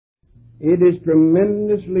it is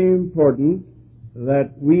tremendously important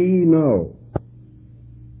that we know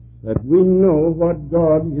what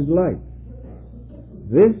God is like.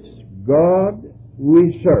 This God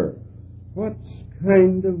we serve, what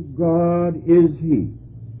kind of God is He?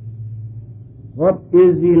 What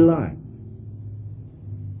is He like?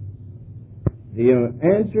 The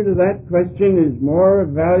answer to that question is more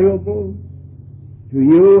valuable to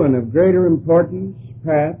you and of greater importance,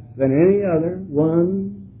 perhaps, than any other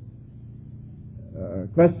one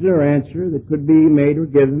question or answer that could be made or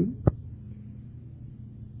given.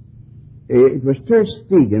 It was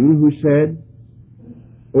Tersteegen who said,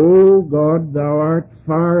 O God, thou art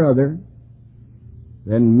far other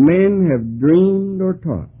than men have dreamed or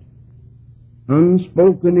taught,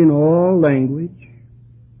 unspoken in all language,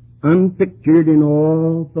 unpictured in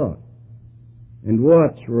all thought. And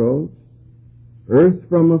Watts wrote, Earth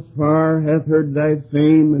from afar hath heard thy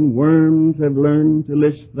fame, and worms have learned to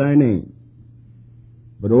list thy name.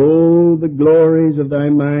 But oh, the glories of thy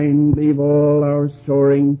mind leave all our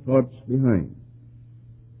soaring thoughts behind.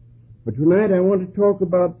 But tonight I want to talk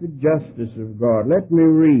about the justice of God. Let me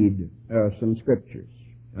read some scriptures.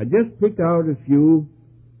 I just pick out a few,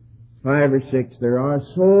 5 or 6. There are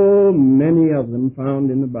so many of them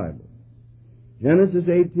found in the Bible. Genesis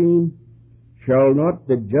 18, shall not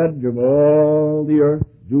the judge of all the earth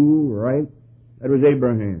do right? That was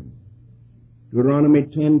Abraham. Deuteronomy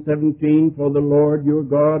 10:17, for the Lord your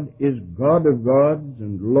God is God of gods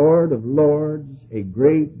and Lord of lords, a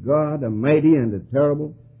great God, a mighty and a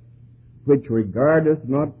terrible, which regardeth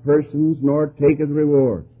not persons nor taketh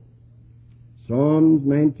reward. Psalms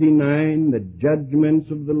 99, the judgments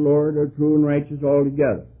of the Lord are true and righteous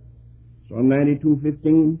altogether. Psalm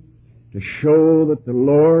 92:15, to show that the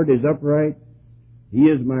Lord is upright, He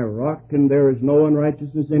is my rock and there is no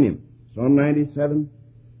unrighteousness in Him. Psalm 97,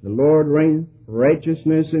 the Lord reigneth,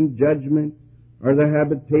 righteousness and judgment are the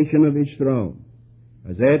habitation of His throne.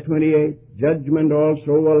 Isaiah 28, judgment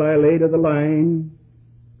also will I lay to the line,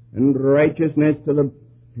 and righteousness to the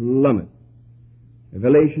plummet.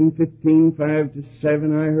 Revelation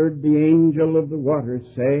 15:5-7, I heard the angel of the waters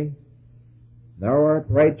say, Thou art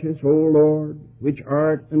righteous, O Lord, which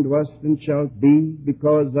art and wast and shalt be,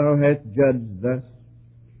 because thou hast judged thus.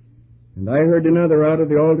 And I heard another out of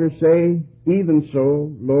the altar say, Even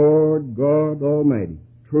so, Lord God Almighty,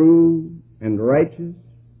 true and righteous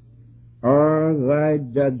are thy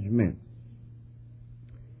judgments.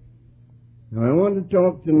 Now I want to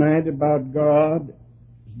talk tonight about God's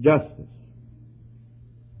justice.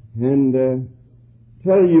 And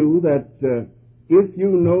tell you that if you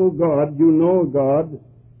know God, you know God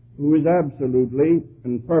who is absolutely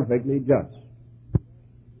and perfectly just.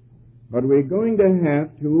 But we're going to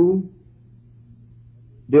have to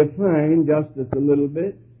define justice a little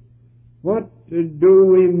bit. What do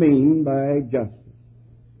we mean by justice?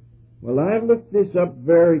 Well, I've looked this up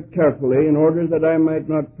very carefully in order that I might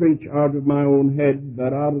not preach out of my own head,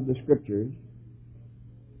 but out of the Scriptures.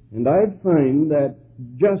 And I find that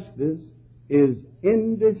justice is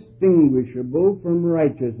indistinguishable from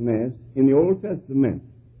righteousness in the Old Testament.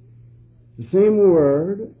 It's the same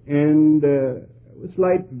word, and with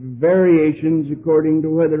slight variations according to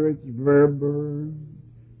whether it's verb or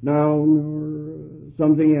noun or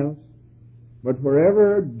something else. But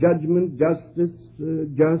wherever judgment, justice,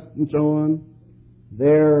 just, and so on,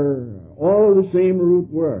 they're all the same root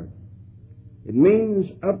word. It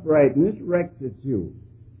means uprightness, rectitude.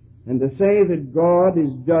 And to say that God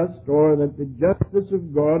is just, or that the justice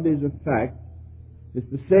of God is a fact, is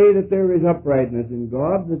to say that there is uprightness in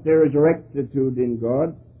God, that there is rectitude in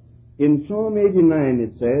God. In Psalm 89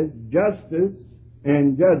 it says, justice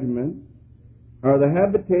and judgment are the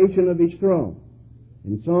habitation of His throne.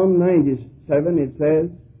 In Psalm 97 it says,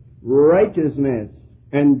 righteousness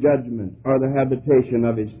and judgment are the habitation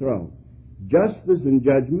of His throne. Justice and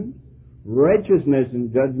judgment, righteousness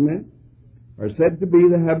and judgment are said to be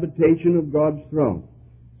the habitation of God's throne.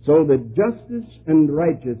 So that justice and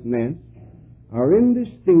righteousness are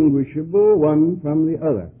indistinguishable one from the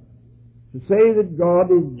other. To say that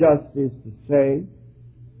God is just is to say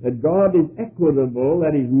that God is equitable,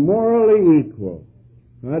 that He's morally equal.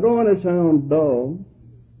 Now, I don't want to sound dull,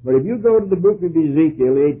 but if you go to the book of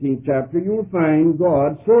Ezekiel, the 18th chapter, you'll find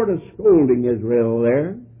God sort of scolding Israel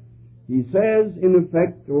there. He says, in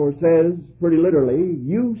effect, or says pretty literally,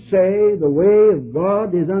 you say the way of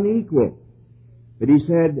God is unequal. But He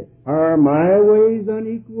said, are my ways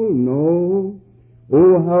unequal? No.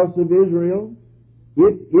 O house of Israel,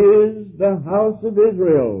 it is the house of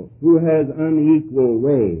Israel who has unequal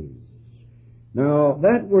ways. Now,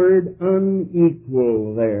 that word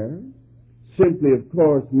unequal there simply, of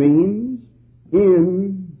course, means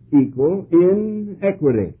in equal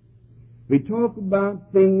inequity. We talk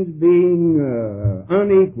about things being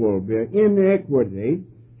unequal, inequity,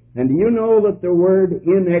 and do you know that the word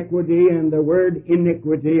inequity and the word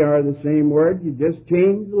iniquity are the same word? You just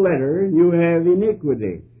change the letter and you have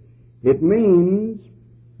iniquity. It means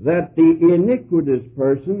that the iniquitous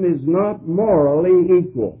person is not morally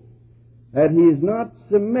equal, that he is not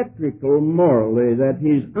symmetrical morally, that he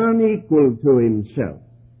is unequal to himself.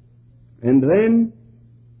 And then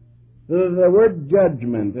the word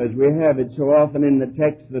judgment, as we have it so often in the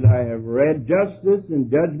text that I have read, justice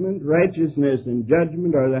and judgment, righteousness and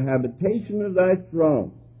judgment are the habitation of thy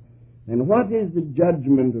throne. And what is the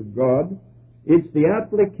judgment of God? It's the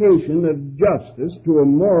application of justice to a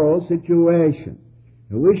moral situation.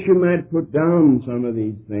 I wish you might put down some of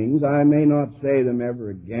these things. I may not say them ever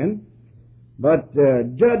again. But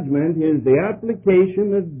judgment is the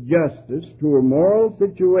application of justice to a moral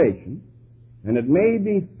situation, and it may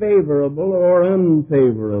be favorable or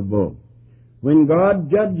unfavorable. When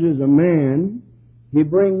God judges a man, He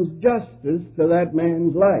brings justice to that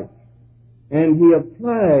man's life, and He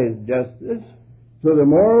applies justice to the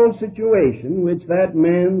moral situation which that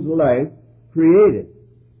man's life created.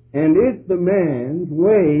 And if the man's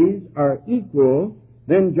ways are equal,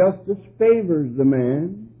 then justice favors the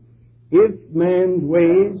man. If man's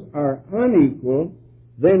ways are unequal,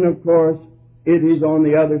 then of course it is on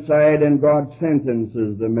the other side and God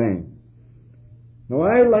sentences the man. Now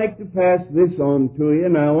I'd like to pass this on to you,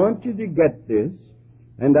 and I want you to get this,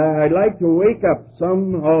 and I'd like to wake up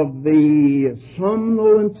some of the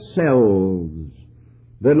somnolent cells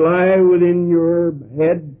that lie within your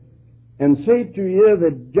head and say to you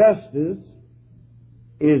that justice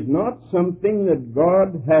is not something that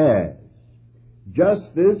God has.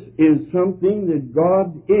 Justice is something that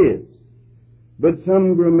God is. But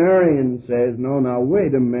some grammarian says, no, now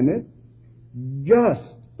wait a minute.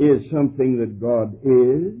 Just is something that God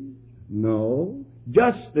is. No.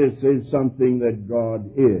 Justice is something that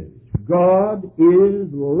God is. God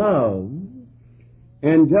is love.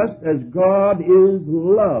 And just as God is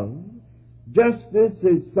love, justice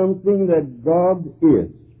is something that God is.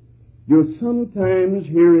 You sometimes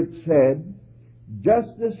hear it said,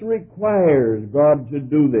 justice requires God to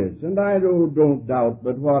do this. And I don't doubt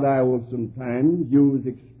but what I will sometimes use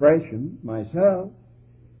expressions myself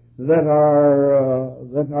that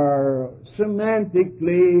are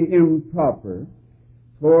semantically improper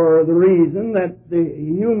for the reason that the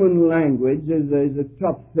human language is a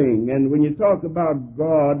tough thing. And when you talk about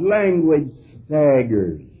God, language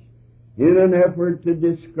staggers in an effort to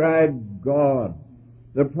describe God.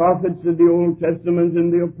 The prophets of the Old Testament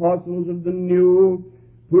and the apostles of the New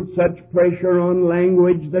put such pressure on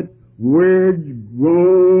language that words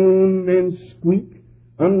groan and squeak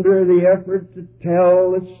under the effort to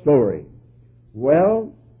tell the story.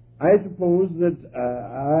 Well, I suppose that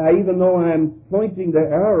even though I'm pointing the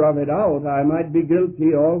error of it out, I might be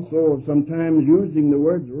guilty also of sometimes using the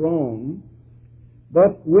words wrong.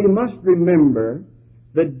 But we must remember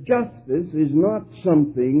that justice is not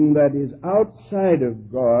something that is outside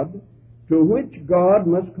of God, to which God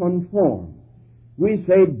must conform. We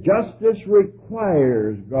say justice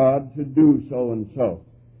requires God to do so and so.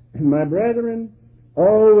 And my brethren,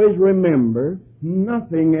 always remember,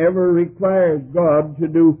 nothing ever requires God to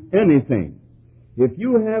do anything. If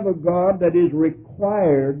you have a God that is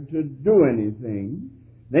required to do anything,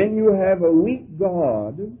 then you have a weak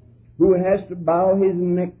God who has to bow his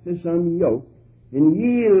neck to some yoke and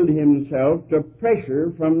yield himself to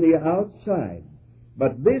pressure from the outside.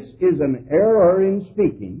 But this is an error in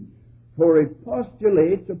speaking, for it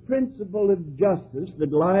postulates a principle of justice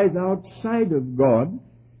that lies outside of God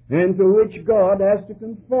and to which God has to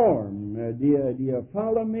conform. Do you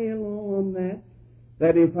follow me along on that?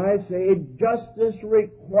 That if I say justice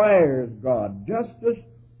requires God, justice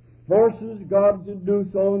forces God to do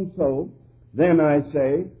so and so, then I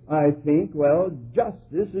think, well,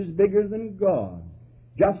 justice is bigger than God.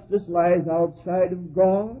 Justice lies outside of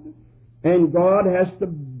God, and God has to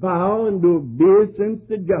bow and do obeisance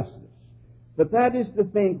to justice. But that is to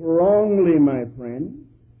think wrongly, my friend,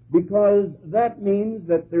 because that means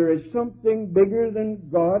that there is something bigger than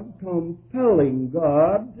God compelling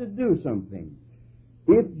God to do something.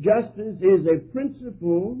 If justice is a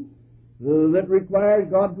principle that requires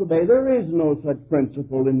God to obey, there is no such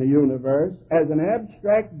principle in the universe as an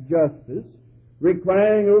abstract justice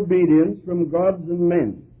requiring obedience from gods and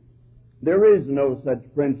men. There is no such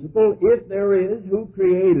principle. If there is, who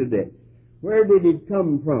created it? Where did it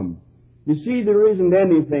come from? You see, there isn't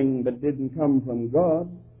anything that didn't come from God.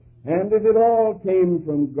 And if it all came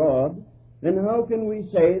from God, then how can we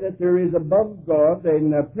say that there is above God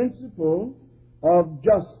a principle of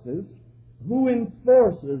justice, who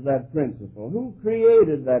enforces that principle? Who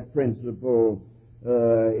created that principle?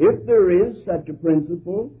 If there is such a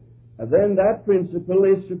principle, then that principle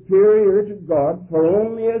is superior to God, for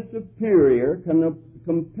only a superior can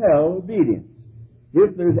compel obedience.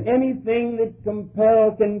 If there's anything that can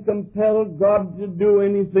compel God to do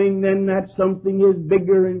anything, then that something is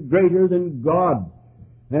bigger and greater than God.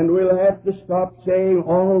 And we'll have to stop saying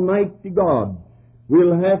Almighty God.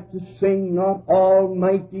 We'll have to sing not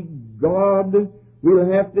Almighty God. We'll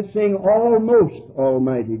have to sing Almost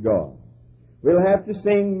Almighty God. We'll have to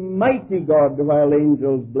sing Mighty God while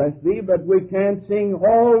angels bless thee, but we can't sing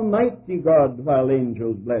Almighty God while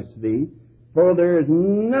angels bless thee, for there's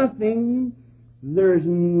nothing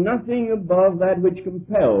above that which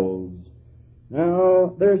compels.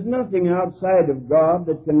 Now, there's nothing outside of God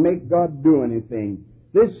that can make God do anything.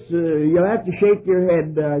 You'll have to shake your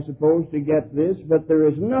head, I suppose, to get this, but there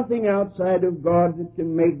is nothing outside of God that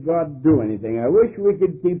can make God do anything. I wish we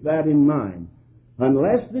could keep that in mind.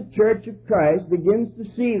 Unless the Church of Christ begins to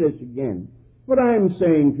see this again. What I'm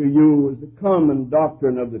saying to you is the common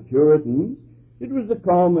doctrine of the Puritans. It was the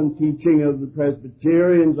common teaching of the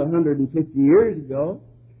Presbyterians 150 years ago.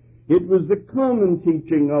 It was the common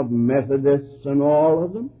teaching of Methodists and all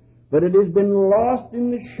of them. But it has been lost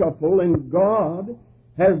in the shuffle, and God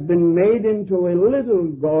has been made into a little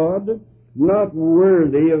God, not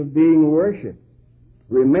worthy of being worshipped.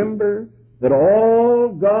 Remember that all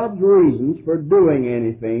God's reasons for doing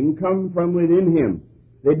anything come from within Him.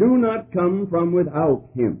 They do not come from without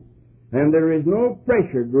Him. And there is no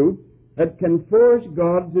pressure group that can force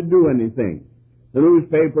God to do anything. The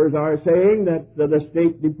newspapers are saying that the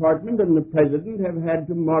State Department and the President have had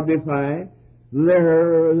to modify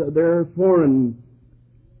their foreign,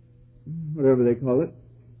 whatever they call it,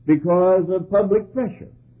 because of public pressure.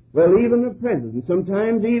 Well, even a president,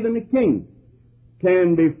 sometimes even a king,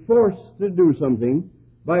 can be forced to do something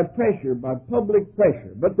by pressure, by public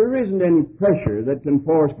pressure. But there isn't any pressure that can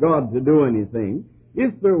force God to do anything.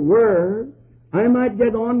 If there were, I might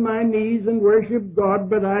get on my knees and worship God,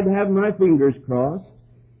 but I'd have my fingers crossed.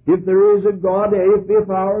 If there is a God, if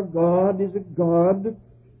our God is a God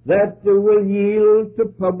that will yield to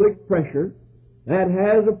public pressure, that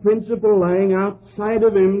has a principle lying outside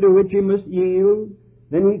of Him to which He must yield,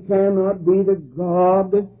 then He cannot be the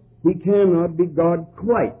God. He cannot be God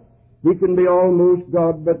quite. He can be almost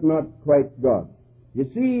God, but not quite God. You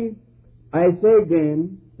see, I say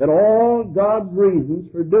again that all God's reasons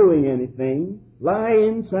for doing anything lie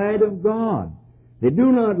inside of God. They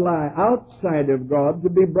do not lie outside of God to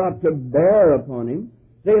be brought to bear upon Him.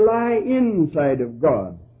 They lie inside of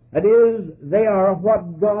God. That is, they are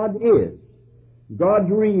what God is.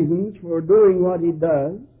 God's reasons for doing what He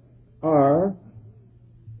does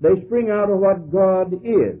they spring out of what God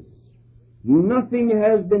is. Nothing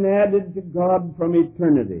has been added to God from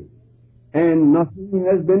eternity, and nothing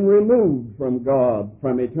has been removed from God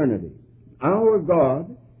from eternity. Our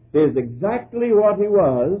God is exactly what He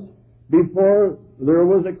was before there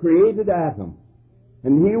was a created atom,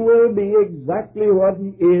 and He will be exactly what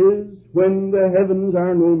He is when the heavens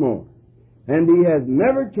are no more. And He has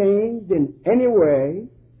never changed in any way,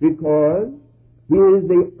 because He is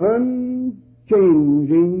the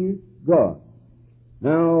unchanging God.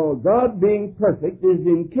 Now, God being perfect is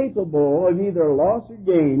incapable of either loss or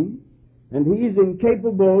gain, and He's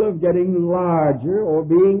incapable of getting larger or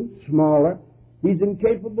being smaller. He's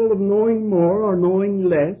incapable of knowing more or knowing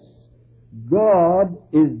less. God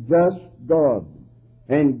is just God.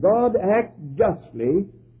 And God acts justly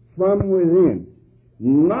from within,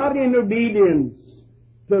 not in obedience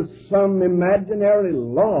to some imaginary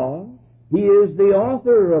law. He is the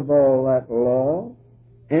author of all that law,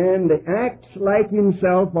 and acts like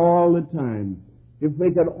Himself all the time. If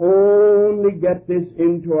we could only get this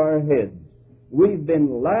into our heads. We've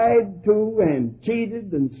been lied to and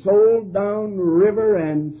cheated and sold down the river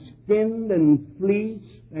and skinned and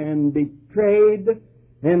fleeced and betrayed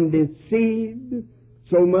and deceived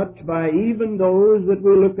so much by even those that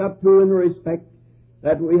we look up to and respect,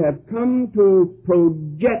 that we have come to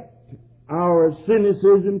project our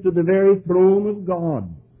cynicism to the very throne of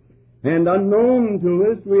God. And unknown to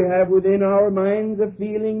us, we have within our minds a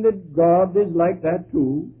feeling that God is like that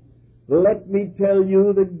too. Let me tell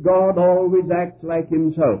you that God always acts like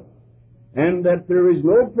Himself, and that there is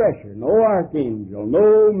no pressure, no archangel,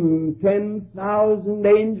 no 10,000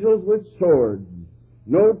 angels with swords,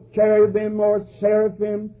 no cherubim or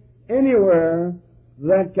seraphim anywhere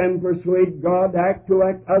that can persuade God to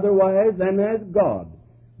act otherwise than as God.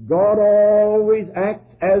 God always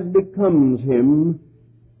acts as becomes Him,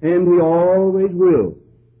 and He always will.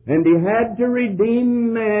 And He had to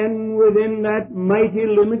redeem man within that mighty,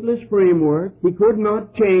 limitless framework. He could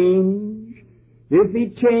not change. If He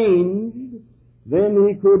changed, then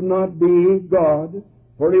He could not be God,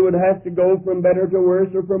 for He would have to go from better to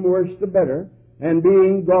worse or from worse to better. And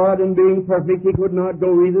being God and being perfect, He could not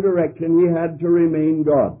go either direction. He had to remain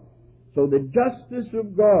God. So the justice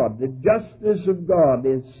of God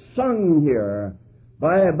is sung here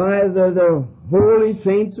by the holy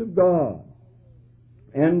saints of God.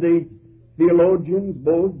 And the theologians,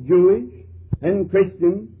 both Jewish and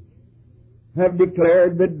Christian, have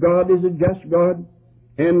declared that God is a just God,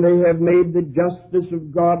 and they have made the justice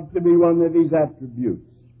of God to be one of His attributes.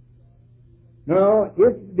 Now,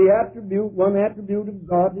 if one attribute of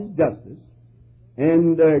God is justice,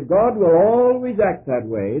 and God will always act that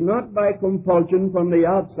way, not by compulsion from the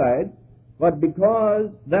outside, but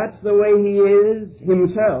because that's the way He is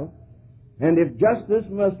Himself. And if justice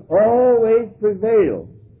must always prevail,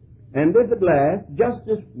 and if at last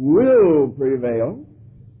justice will prevail,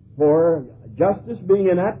 for justice being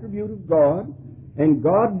an attribute of God, and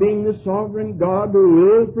God being the sovereign God who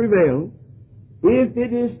will prevail, if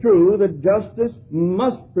it is true that justice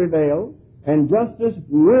must prevail, and justice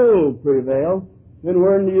will prevail, then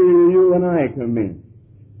where do you and I come in?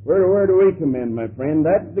 Where do we come in, my friend?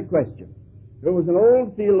 That's the question. There was an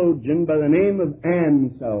old theologian by the name of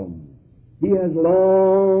Anselm. He has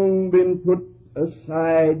long been put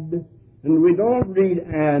aside, and we don't read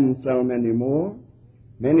Anselm anymore.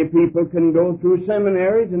 Many people can go through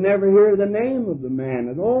seminaries and never hear the name of the man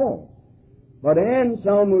at all. But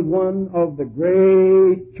Anselm was one of the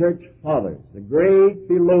great church fathers, the great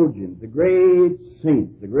theologians, the great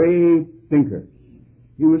saints, the great thinkers.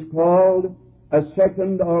 He was called a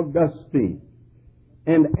second Augustine.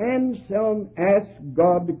 And Anselm asked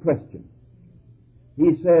God the question.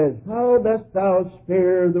 He says, "How dost thou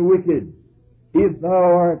spare the wicked if thou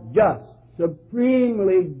art just,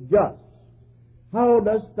 supremely just? How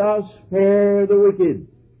dost thou spare the wicked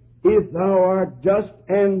if thou art just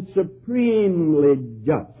and supremely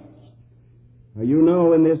just?" Now, you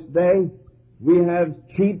know, in this day, we have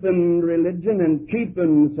cheapened religion and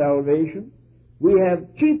cheapened salvation. We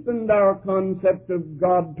have cheapened our concept of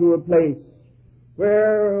God to a place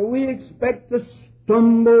where we expect to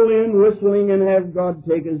stumble in whistling and have God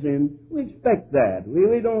take us in. We expect that.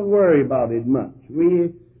 We don't worry about it much.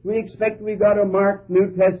 We expect we got a marked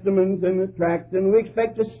New Testament in the tract, and we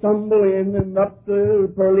expect to stumble in and up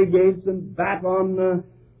the pearly gates and back on the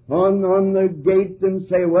gate and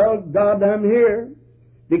say, "Well, God, I'm here,"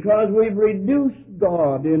 because we've reduced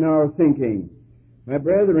God in our thinking. My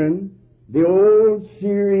brethren, the old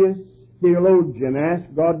serious theologian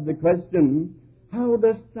asked God the question, "How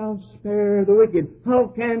dost thou spare the wicked? How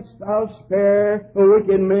canst thou spare a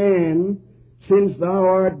wicked man, since thou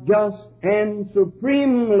art just and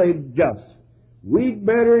supremely just?" We'd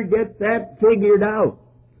better get that figured out,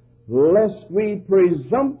 lest we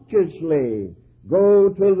presumptuously go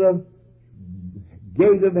to the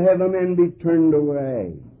gate of heaven and be turned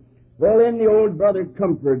away. Well, then the old brother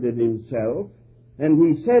comforted himself, and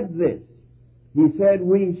he said this. He said,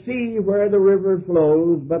 "We see where the river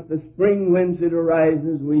flows, but the spring whence it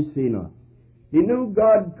arises we see not." He knew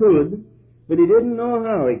God could, but he didn't know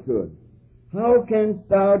how He could. "How canst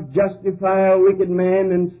thou justify a wicked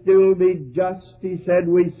man and still be just?" He said,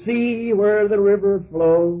 "We see where the river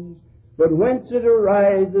flows, but whence it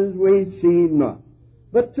arises we see not."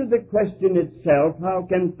 But to the question itself, "How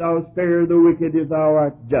canst thou spare the wicked if thou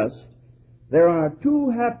art just?" there are two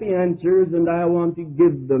happy answers, and I want to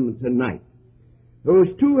give them tonight.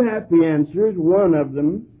 Those two happy answers, one of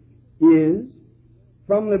them is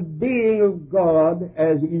from the being of God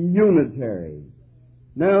as unitary.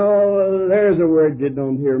 Now, there's a word you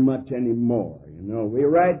don't hear much anymore. You know, we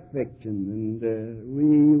write fiction,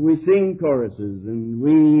 and we sing choruses, and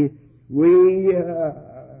we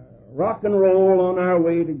rock and roll on our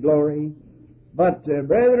way to glory. But,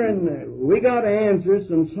 brethren, we got to answer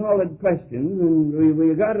some solid questions, and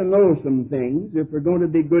we got to know some things if we're going to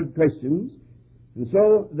be good Christians. And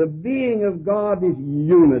so, the being of God is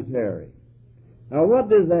unitary. Now, what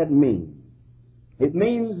does that mean? It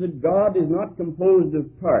means that God is not composed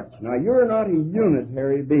of parts. Now, you're not a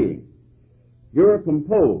unitary being. You're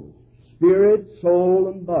composed, spirit, soul,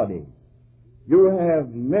 and body. You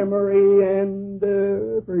have memory and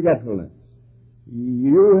forgetfulness.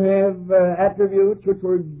 You have attributes which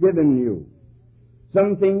were given you.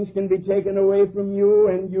 Some things can be taken away from you,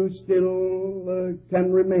 and you still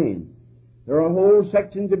can remain. There are whole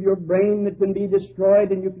sections of your brain that can be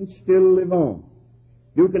destroyed, and you can still live on.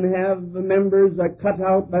 You can have the members cut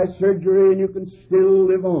out by surgery, and you can still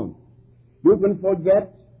live on. You can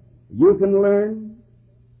forget, you can learn,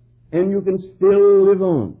 and you can still live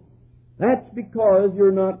on. That's because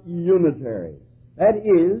you're not unitary. That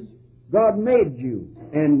is, God made you,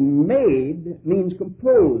 and made means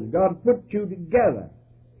composed. God put you together.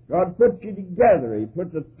 God put you together. He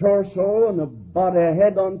put the torso and the body, a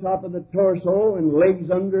head on top of the torso and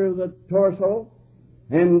legs under the torso.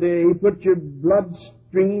 And He put your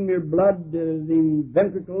bloodstream, your blood, the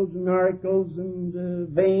ventricles and auricles and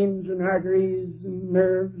veins and arteries and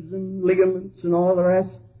nerves and ligaments and all the rest.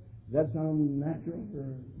 Does that sound natural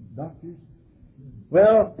for doctors?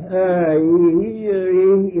 Well,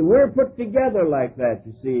 we're put together like that,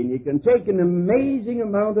 you see, and you can take an amazing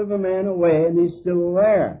amount of a man away and he's still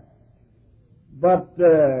there. But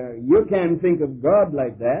you can't think of God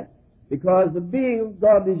like that, because the being of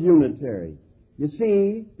God is unitary. You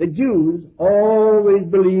see, the Jews always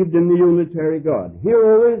believed in the unitary God. Hear,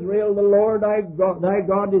 O Israel, the Lord thy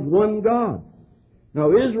God is one God. Now,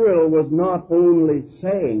 Israel was not only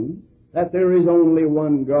saying that there is only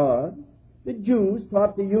one God. The Jews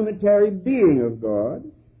taught the unitary being of God,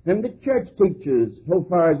 and the church teaches, so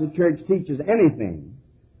far as the church teaches anything.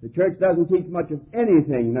 The church doesn't teach much of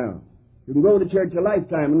anything now. You can go to church a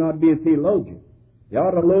lifetime and not be a theologian. You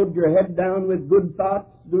ought to load your head down with good thoughts,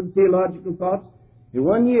 good theological thoughts, in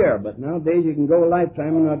 1 year. But nowadays you can go a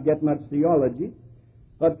lifetime and not get much theology.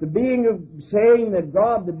 But the being of saying that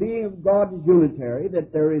God, the being of God is unitary,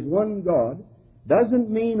 that there is one God, doesn't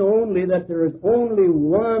mean only that there is only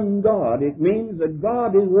one God. It means that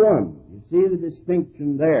God is one. You see the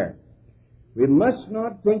distinction there. We must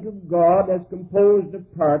not think of God as composed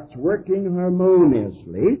of parts working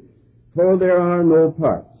harmoniously, for there are no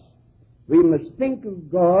parts. We must think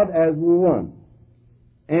of God as one.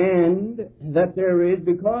 And that there is,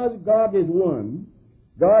 because God is one,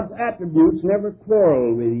 God's attributes never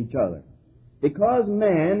quarrel with each other. Because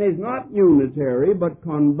man is not unitary,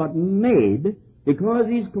 but made, because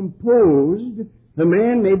he's composed, the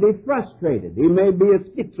man may be frustrated. He may be a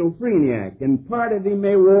schizophrenic, and part of him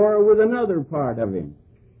may war with another part of him.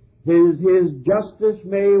 His justice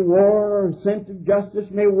may war, or sense of justice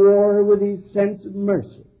may war with his sense of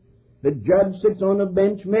mercy. The judge sits on a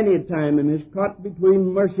bench many a time and is caught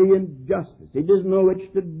between mercy and justice. He doesn't know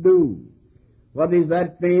which to do. What is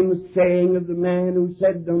that famous saying of the man who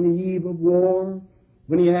said on the eve of war,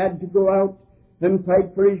 when he had to go out and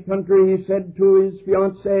fight for his country, he said to his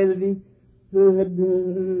fiancée that he had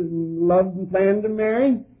loved and planned to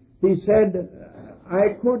marry, he said,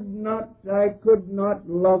 I could not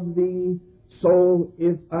love thee so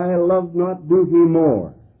if I loved not duty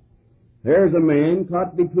more. There's a man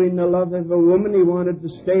caught between the love of a woman he wanted to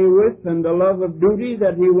stay with and the love of duty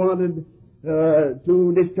that he wanted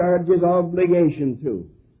to discharge his obligation to.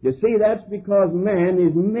 You see, that's because man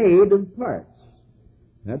is made of parts.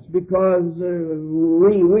 That's because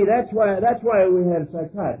that's why we have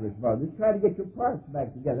psychiatrists, brothers. Try to get your parts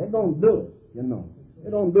back together. They don't do it, you know.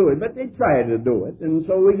 They don't do it, but they try to do it, and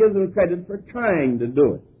so we give them credit for trying to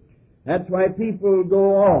do it. That's why people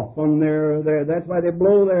go off on that's why they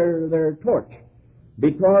blow their torch,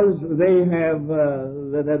 because they have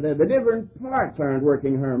the different parts aren't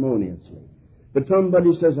working harmoniously. But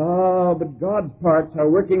somebody says, but God's parts are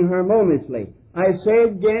working harmoniously. I say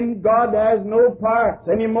again, God has no parts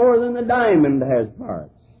any more than a diamond has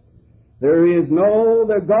parts.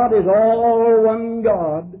 God is all one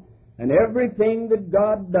God, and everything that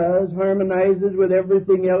God does harmonizes with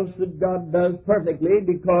everything else that God does perfectly,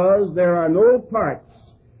 because there are no parts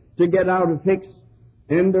to get out of fix,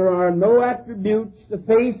 and there are no attributes to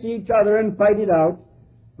face each other and fight it out,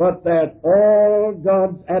 but that all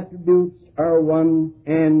God's attributes are one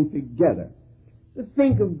and together. To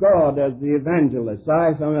think of God as the evangelist.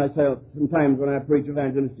 Sometimes when I preach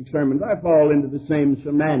evangelistic sermons, I fall into the same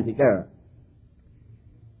semantic error.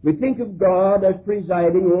 We think of God as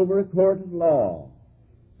presiding over a court of law.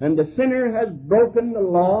 And the sinner has broken the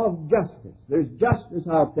law of justice. There's justice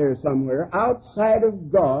out there somewhere, outside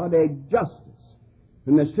of God, a justice.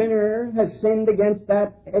 And the sinner has sinned against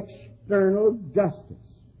that external justice.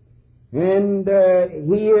 And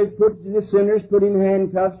the sinner's put in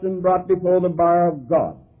handcuffs and brought before the bar of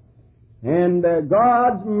God. And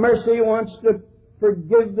God's mercy wants to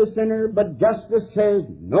forgive the sinner, but justice says,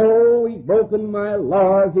 no, he's broken my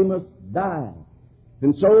laws, he must die.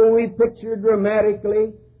 And so we picture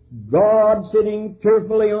dramatically God sitting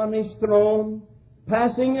cheerfully on his throne,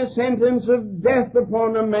 passing a sentence of death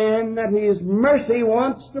upon a man that his mercy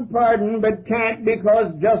wants to pardon, but can't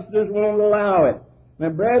because justice won't allow it. My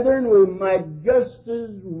brethren, we might just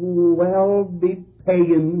as well be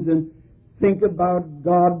pagans and think about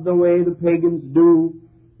God the way the pagans do.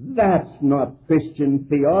 That's not Christian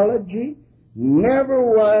theology. never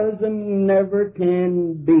was and never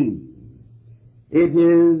can be. It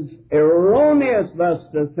is erroneous thus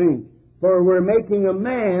to think, for we're making a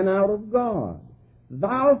man out of God.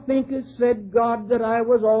 Thou thinkest, said God, that I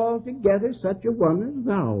was altogether such a one as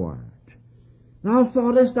thou art. Thou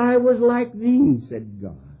thoughtest I was like thee, said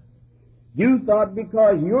God. You thought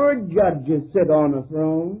because your judges sit on a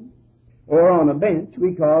throne, or on a bench,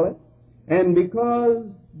 we call it, and because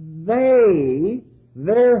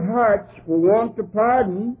their hearts want to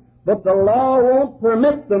pardon, but the law won't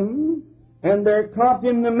permit them, and they're caught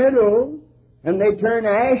in the middle, and they turn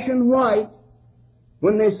ashen white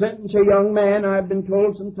when they sentence a young man. I've been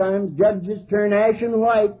told sometimes judges turn ashen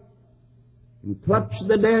white and clutch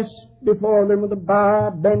the desk before them with a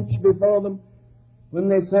bar bench before them when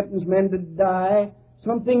they sentence men to die.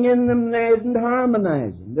 Something in them isn't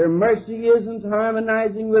harmonizing. Their mercy isn't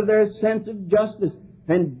harmonizing with their sense of justice.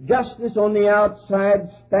 And justice on the outside,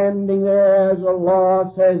 standing there as a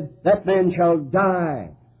law, says, that man shall die.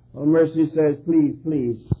 Well, mercy says, please,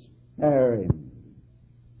 please, spare him.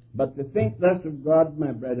 But to think thus of God,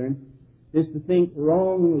 my brethren, is to think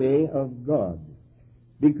wrongly of God.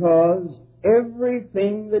 Because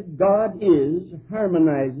everything that God is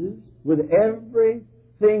harmonizes with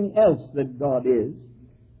everything else that God is.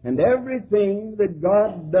 And everything that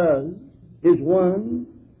God does is one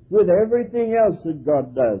with everything else that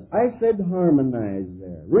God does. I said harmonize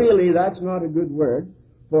there. Really, that's not a good word,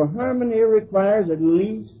 for harmony requires at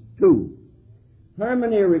least two.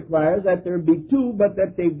 Harmony requires that there be two, but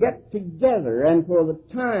that they get together and for the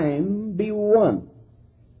time be one.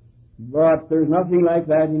 But there's nothing like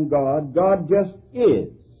that in God. God just is.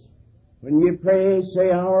 When you pray, say,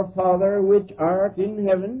 Our Father which art in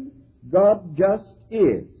heaven, God just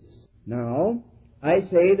is. Now, I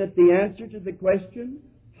say that the answer to the question,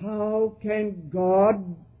 how can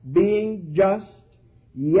God, being just,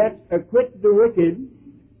 yet acquit the wicked,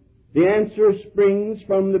 the answer springs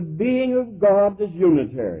from the being of God as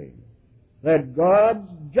unitary. That God's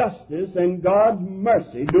justice and God's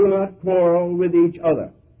mercy do not quarrel with each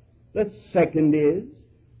other. The second is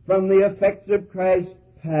from the effects of Christ's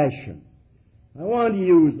passion. I want to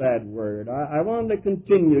use that word. I want to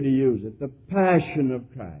continue to use it, the passion of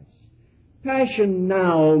Christ. Passion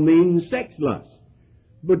now means sex lust,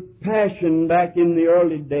 but passion back in the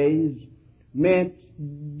early days meant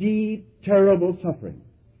deep, terrible suffering.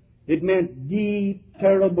 It meant deep,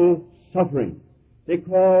 terrible suffering. They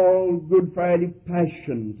call Good Friday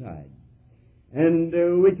Passion Tide. And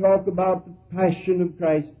we talk about the passion of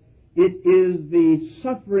Christ. It is the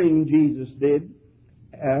suffering Jesus did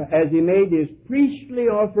as He made His priestly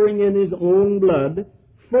offering in His own blood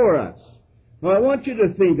for us. Now I want you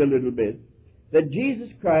to think a little bit that Jesus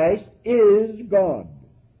Christ is God,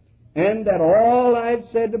 and that all I've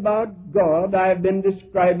said about God, I've been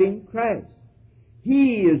describing Christ.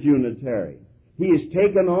 He is unitary. He has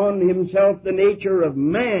taken on Himself the nature of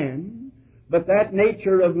man, but that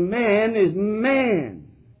nature of man is man.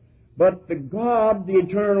 But the God, the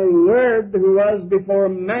eternal Word, who was before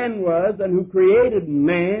man was and who created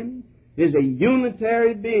man, is a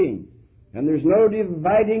unitary being, and there's no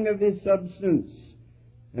dividing of His substance.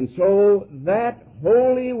 And so that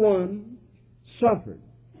Holy One suffered,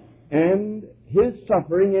 and His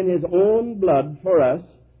suffering in His own blood for us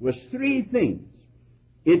was three things.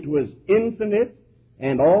 It was infinite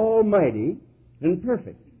and almighty and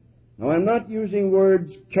perfect. Now, I'm not using words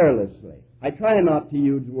carelessly. I try not to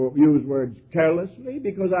use words carelessly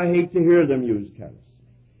because I hate to hear them used carelessly.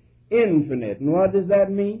 Infinite. And what does that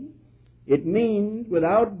mean? It means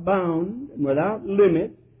without bound and without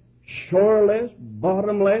limit, shoreless,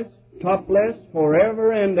 bottomless, topless,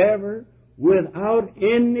 forever and ever, without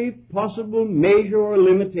any possible measure or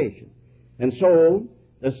limitation. And so,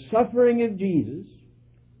 the suffering of Jesus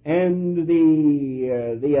and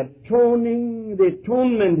the atonement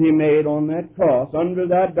He made on that cross under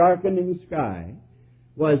that darkening sky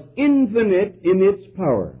was infinite in its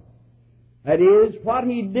power. That is, what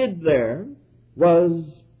He did there was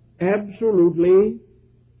absolutely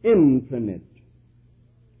infinite.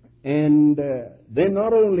 And then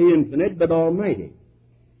not only infinite, but almighty.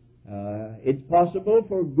 It's possible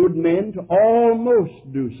for good men to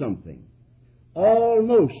almost do something.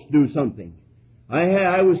 Almost do something.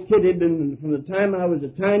 I was kidded from the time I was a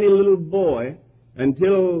tiny little boy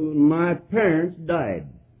until my parents died.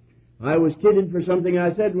 I was kidded for something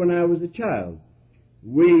I said when I was a child.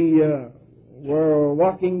 We were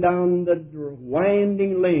walking down the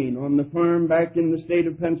winding lane on the farm back in the state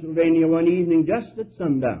of Pennsylvania one evening just at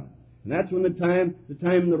sundown. And that's when the time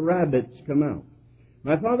the rabbits come out.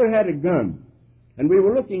 My father had a gun, and we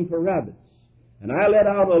were looking for rabbits. And I let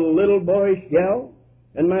out a little boyish yell,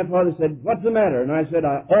 And my father said, "What's the matter?" And I said,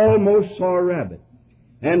 "I almost saw a rabbit."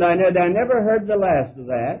 And I never heard the last of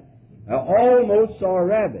that. I almost saw a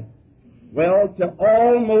rabbit. Well, to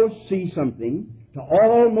almost see something, to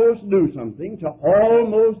almost do something, to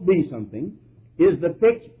almost be something, is the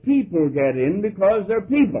fix people get in because they're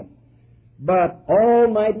people. But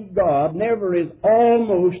Almighty God never is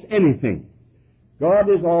almost anything. God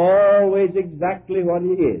is always exactly what He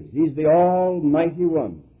is. He's the Almighty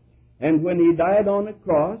One. And when He died on the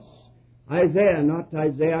cross,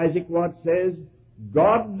 Isaac Watts says,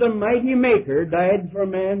 God the mighty Maker died for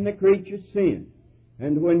man the creature's sin.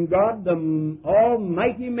 And when God the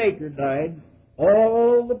Almighty Maker died,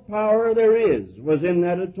 all the power there is was in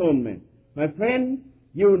that atonement. My friend,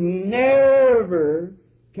 you never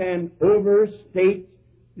can overstate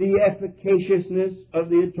the efficaciousness of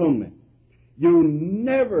the atonement. You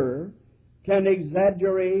never can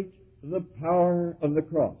exaggerate the power of the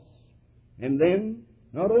cross. And then,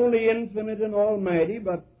 not only infinite and almighty,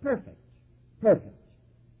 but perfect. Perfect.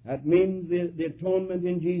 That means the atonement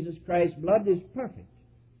in Jesus Christ's blood is perfect.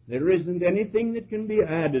 There isn't anything that can be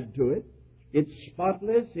added to it. It's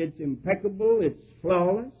spotless, it's impeccable, it's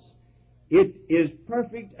flawless. It is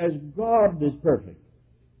perfect as God is perfect.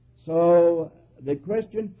 So, the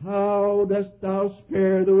question, how dost thou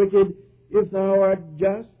spare the wicked if thou art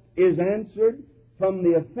just, is answered from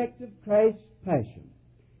the effect of Christ's passion.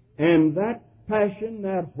 And that passion,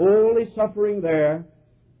 that holy suffering there,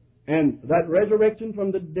 and that resurrection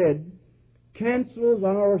from the dead, cancels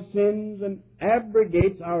our sins and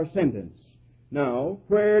abrogates our sentence. Now,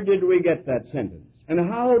 where did we get that sentence? And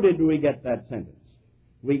how did we get that sentence?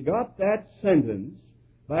 We got that sentence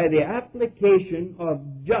by the application of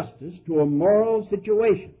justice to a moral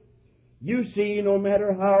situation. You see, no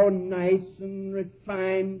matter how nice and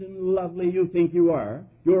refined and lovely you think you are,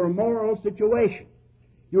 you're a moral situation.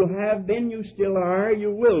 You have been, you still are,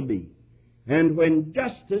 you will be. And when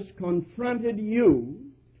justice confronted you,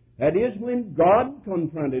 that is, when God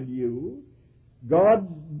confronted you, God's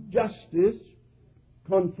justice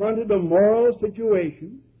confronted a moral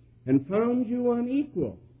situation and found you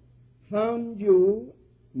unequal, found you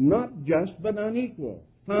not just but unequal,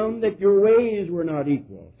 found that your ways were not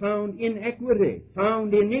equal, found inequity,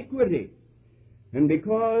 found iniquity. And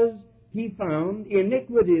because He found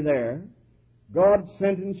iniquity there, God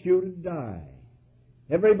sentenced you to die.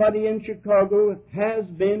 Everybody in Chicago has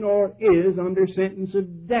been or is under sentence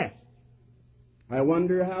of death. I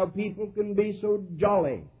wonder how people can be so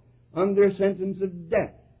jolly under sentence of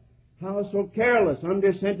death. How so careless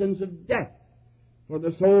under sentence of death. For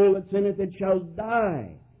the soul that sinneth, it shall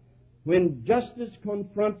die. When justice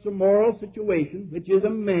confronts a moral situation, which is a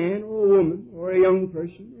man or a woman or a young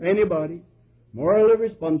person or anybody, morally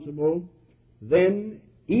responsible, then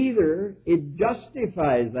either it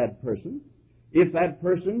justifies that person, if that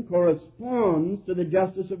person corresponds to the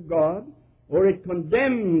justice of God, or it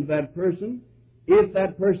condemns that person if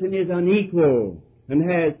that person is unequal and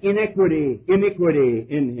has iniquity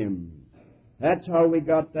in him. That's how we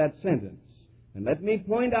got that sentence. And let me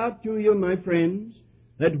point out to you, my friends,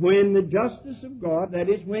 that when the justice of God, that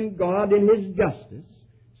is, when God in His justice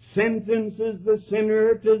sentences the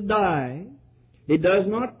sinner to die, it does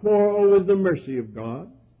not quarrel with the mercy of God.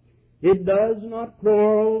 It does not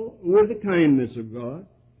quarrel with the kindness of God.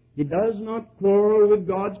 It does not quarrel with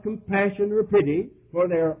God's compassion or pity, for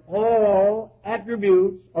they are all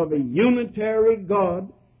attributes of a unitary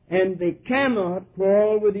God, and they cannot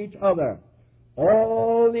quarrel with each other.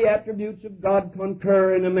 All the attributes of God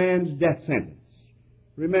concur in a man's death sentence.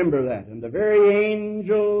 Remember that. And the very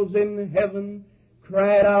angels in heaven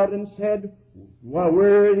cried out and said, "Well,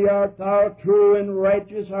 worthy art thou, true and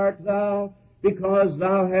righteous art thou, because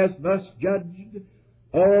thou hast thus judged.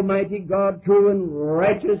 Almighty God, true and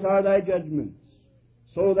righteous are thy judgments."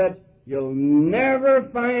 So that you'll never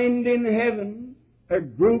find in heaven a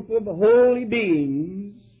group of holy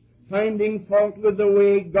beings finding fault with the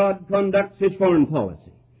way God conducts His foreign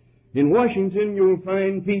policy. In Washington, you'll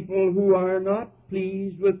find people who are not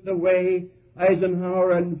pleased with the way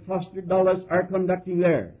Eisenhower and Foster Dulles are conducting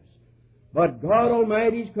theirs. But God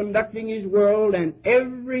Almighty is conducting His world, and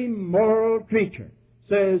every moral creature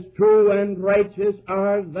says, "True and righteous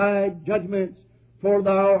are thy judgments, for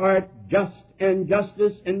thou art just, and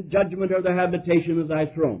justice and judgment are the habitation of thy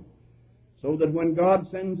throne." So that when God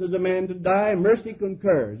sentences a man to die, mercy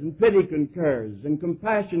concurs, and pity concurs, and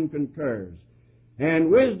compassion concurs, and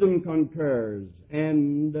wisdom concurs,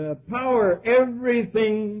 and power,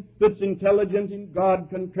 everything that's intelligent in God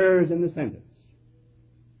concurs in the sentence.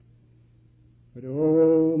 But,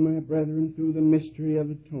 oh, my brethren, through the mystery of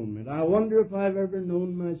atonement, I wonder if I've ever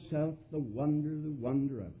known myself the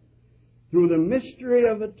wonder of it. through the mystery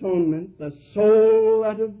of atonement, the soul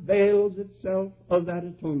that avails itself of that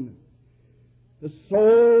atonement, the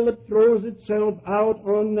soul that throws itself out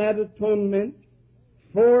on that atonement,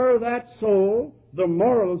 for that soul, the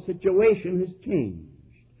moral situation has changed.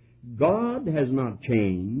 God has not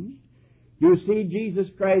changed. You see, Jesus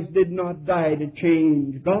Christ did not die to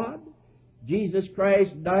change God. Jesus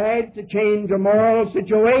Christ died to change a moral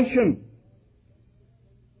situation.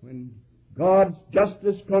 When God's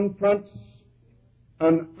justice confronts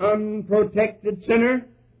an unprotected sinner,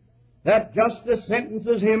 that justice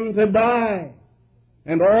sentences him to die,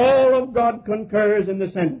 and all of God concurs in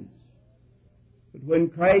the sentence. But when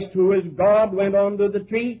Christ, who is God, went onto the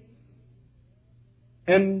tree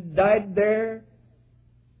and died there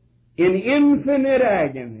in infinite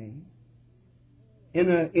agony, in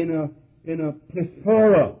a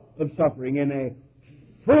plethora of suffering, in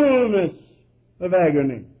a fullness of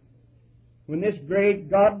agony, when this great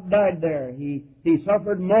God died there, He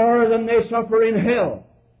suffered more than they suffer in hell.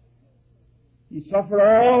 He suffered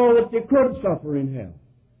all that they could suffer in hell.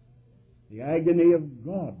 The agony of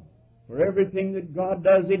God. For everything that God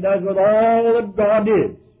does, He does with all that God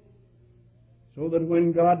is. So that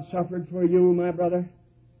when God suffered for you, my brother,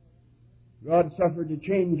 God suffered to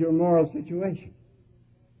change your moral situation.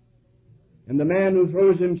 And the man who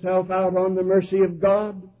throws himself out on the mercy of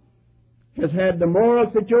God has had the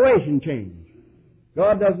moral situation changed.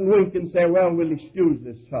 God doesn't wink and say, well, we'll excuse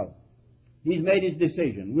this fellow. He's made his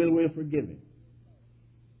decision. We'll forgive him.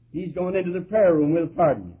 He's gone into the prayer room. We'll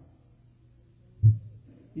pardon him.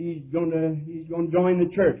 He's going to join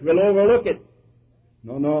the church. We'll overlook it.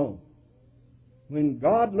 No. When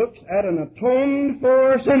God looks at an atoned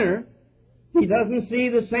for sinner, He doesn't see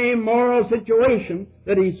the same moral situation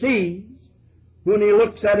that He sees when He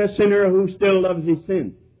looks at a sinner who still loves his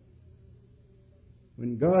sin.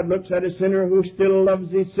 When God looks at a sinner who still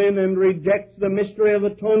loves his sin and rejects the mystery of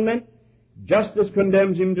atonement, justice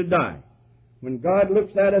condemns him to die. When God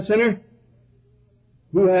looks at a sinner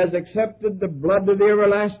who has accepted the blood of the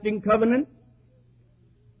everlasting covenant,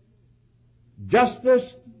 justice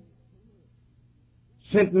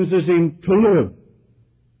sentences him to live.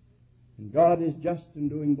 And God is just in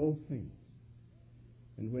doing both things.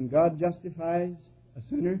 And when God justifies a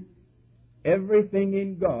sinner, everything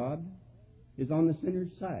in God is on the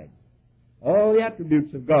sinner's side. All the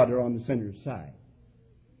attributes of God are on the sinner's side.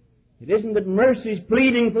 It isn't that mercy is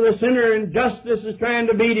pleading for the sinner and justice is trying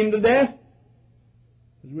to beat him to death,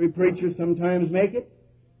 as we preachers sometimes make it,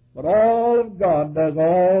 but all of God does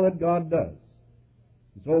all that God does.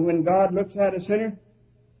 And so when God looks at a sinner,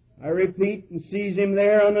 I repeat, and sees him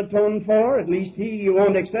there unatoned for, at least he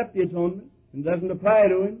won't accept the atonement and doesn't apply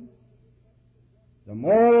to him, the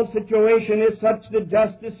moral situation is such that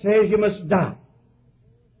justice says you must die.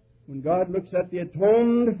 When God looks at the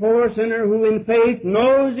atoned for sinner who in faith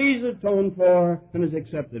knows he's atoned for and has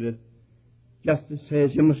accepted it, justice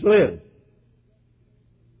says you must live.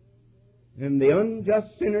 And the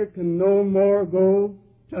unjust sinner can no more go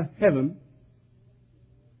to heaven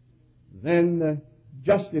than the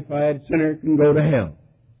justified sinner can go to hell.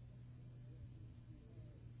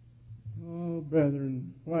 Oh,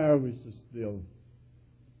 brethren, why are we so still?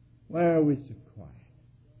 Why are we so quiet?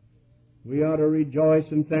 We ought to rejoice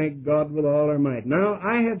and thank God with all our might. Now,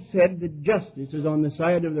 I have said that justice is on the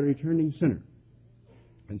side of the returning sinner.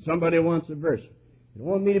 And somebody wants a verse. They don't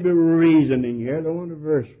want me to be reasoning here. They want a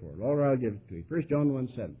verse for it. All right, I'll give it to you. 1 John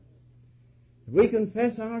 1:7. If we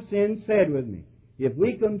confess our sins, say it with me. If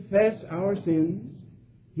we confess our sins,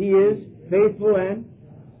 He is faithful and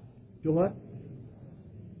to what?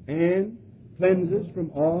 And cleanses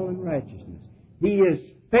from all unrighteousness. He is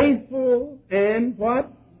faithful and what?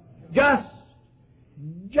 Just.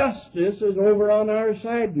 Justice is over on our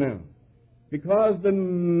side now. Because the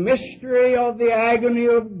mystery of the agony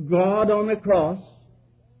of God on the cross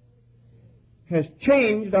has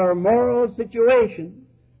changed our moral situation,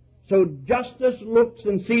 so justice looks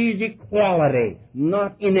and sees equality,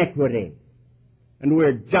 not inequity. And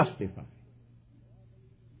we're justified.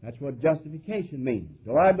 That's what justification means.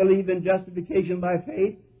 Do I believe in justification by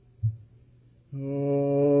faith?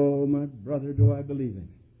 Oh, my brother, do I believe in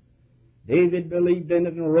it. David believed in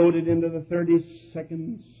it and wrote it into the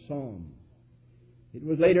 32nd Psalm. It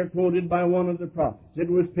was later quoted by one of the prophets. It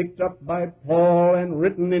was picked up by Paul and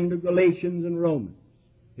written into Galatians and Romans.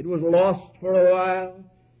 It was lost for a while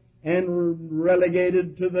and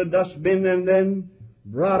relegated to the dustbin and then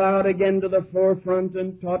brought out again to the forefront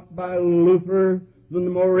and taught by Luther, the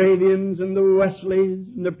Moravians and the Wesleys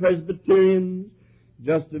and the Presbyterians,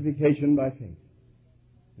 justification by faith.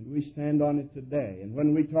 And we stand on it today. And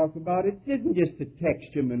when we talk about it, it isn't just a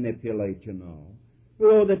text you manipulate, you know.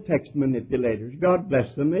 Oh, the text manipulators, God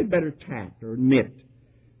bless them, they'd better tat or knit.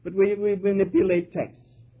 But we manipulate texts.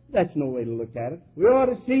 That's no way to look at it. We ought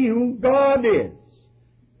to see who God is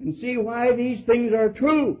and see why these things are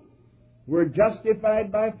true. We're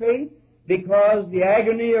justified by faith because the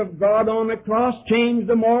agony of God on the cross changed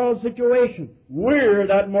the moral situation. We're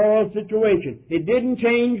that moral situation. It didn't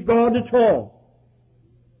change God at all.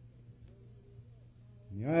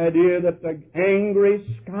 The idea that the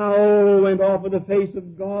angry scowl went off of the face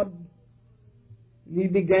of God, and He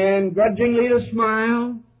began grudgingly to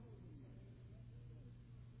smile,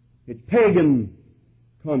 it's pagan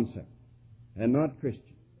concept and not Christian.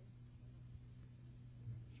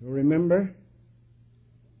 So remember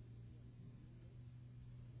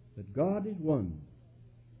that God is one.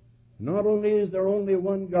 Not only is there only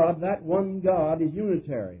one God, that one God is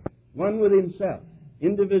unitary, one with Himself,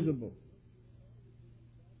 indivisible.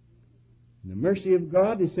 And the mercy of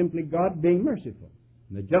God is simply God being merciful.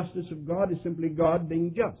 And the justice of God is simply God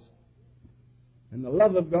being just. And the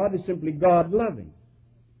love of God is simply God loving.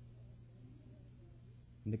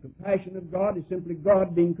 And the compassion of God is simply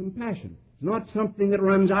God being compassionate. It's not something that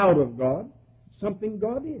runs out of God. It's something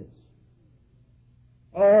God is.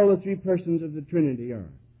 All the three persons of the Trinity are.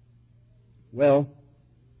 Well,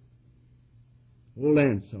 old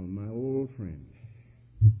Anselm, my old friend,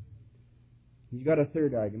 he's got a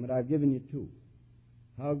third argument. I've given you two.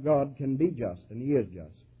 How God can be just, and He is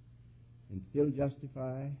just, and still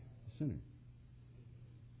justify the sinner.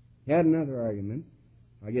 He had another argument.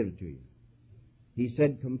 I'll give it to you. He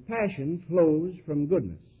said compassion flows from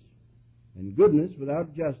goodness, and goodness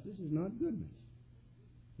without justice is not goodness.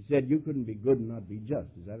 He said you couldn't be good and not be just.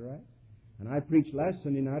 Is that right? And I preached last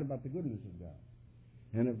Sunday night about the goodness of God.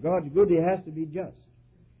 And if God's good, He has to be just.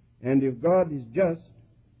 And if God is just,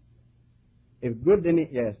 if good, then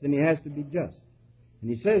He has to be just. And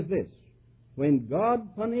He says this, when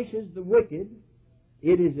God punishes the wicked,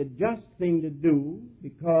 it is a just thing to do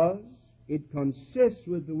because it consists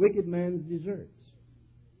with the wicked man's deserts.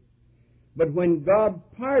 But when God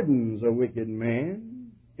pardons a wicked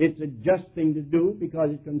man, it's a just thing to do because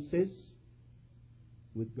it consists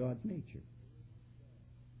with God's nature.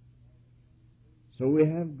 So we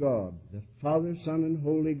have God, the Father, Son, and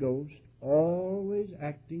Holy Ghost, always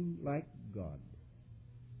acting like God.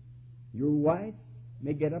 Your wife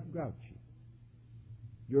may get up grouchy.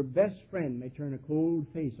 Your best friend may turn a cold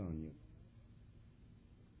face on you.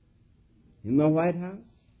 In the White House,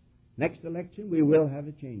 next election, we will have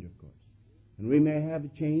a change, of course. And we may have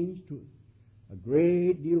a change to a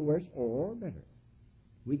great deal worse or better.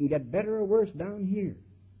 We can get better or worse down here.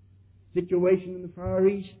 Situation in the Far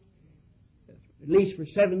East, at least for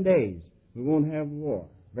 7 days, we won't have war.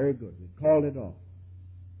 Very good. We've called it off.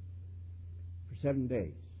 For 7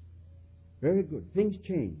 days. Very good. Things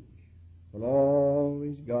change. But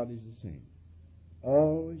always God is the same.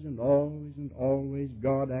 Always and always and always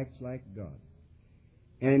God acts like God.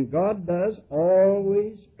 And God does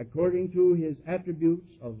always according to His attributes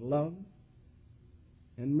of love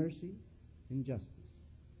and mercy and justice.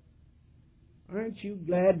 Aren't you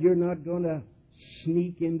glad you're not going to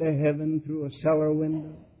sneak into heaven through a cellar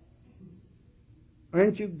window?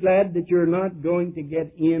 Aren't you glad that you're not going to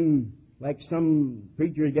get in like some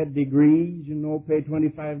preachers get degrees, pay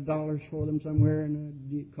 $25 for them somewhere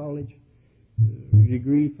in a college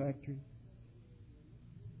degree factory?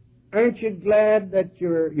 Aren't you glad that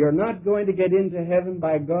you're not going to get into heaven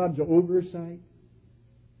by God's oversight?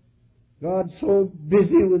 God's so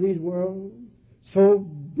busy with His world, so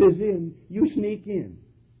busy, and you sneak in.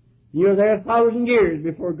 You're there 1,000 years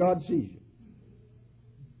before God sees you.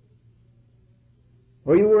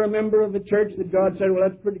 Or you were a member of a church that God said, well,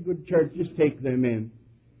 that's a pretty good church, just take them in.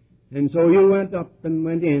 And so you went up and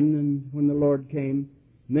went in, and when the Lord came,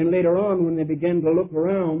 and then later on, when they began to look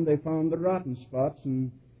around, they found the rotten spots,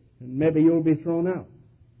 and maybe you'll be thrown out.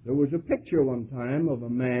 There was a picture one time of a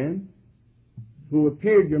man who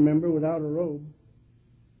appeared, you remember, without a robe.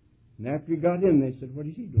 And after he got in, they said, what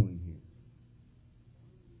is he doing here?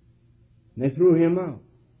 And they threw him out,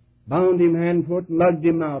 bound him hand and foot, and lugged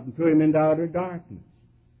him out, and threw him into outer darkness.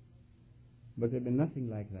 But there'd been nothing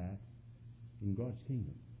like that in God's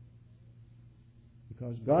kingdom.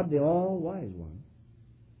 Because God, the all-wise one,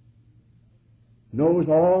 knows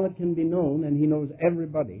all that can be known, and He knows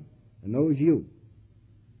everybody, and knows you.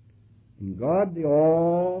 And God, the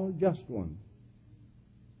all-just one,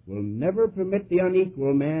 will never permit the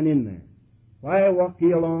unequal man in there. Why walk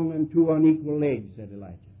ye along on two unequal legs, said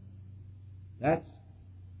Elijah. That's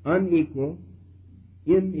unequal,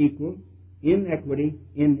 inequal, inequity,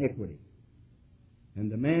 inequity.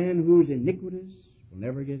 And the man who's iniquitous will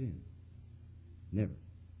never get in. Never.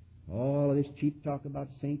 All of this cheap talk about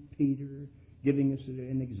St. Peter giving us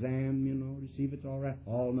an exam, to see if it's all right.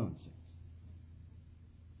 All nonsense.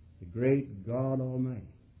 The great God Almighty,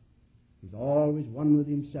 who's always one with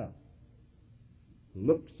Himself,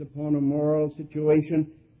 looks upon a moral situation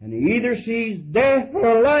and He either sees death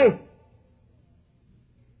or life.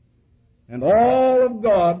 And all of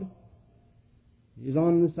God is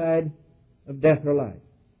on the side of death or life.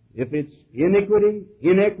 If it's iniquity,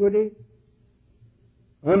 inequity,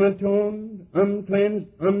 unatoned, uncleansed,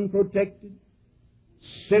 unprotected,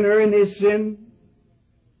 sinner in his sin,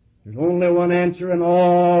 there's only one answer, and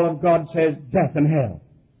all of God says death and hell.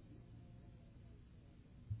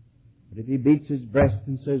 But if he beats his breast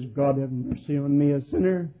and says, God have mercy on me, a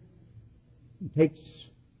sinner, and takes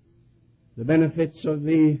the benefits of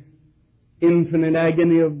the infinite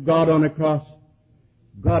agony of God on a cross,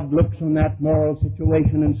 God looks on that moral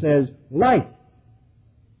situation and says, life.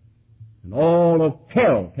 And all of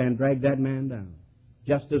hell can drag that man down,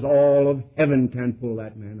 just as all of heaven can pull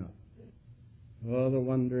that man up. Oh, the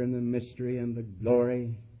wonder and the mystery and the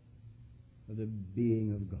glory of the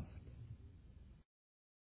being of God.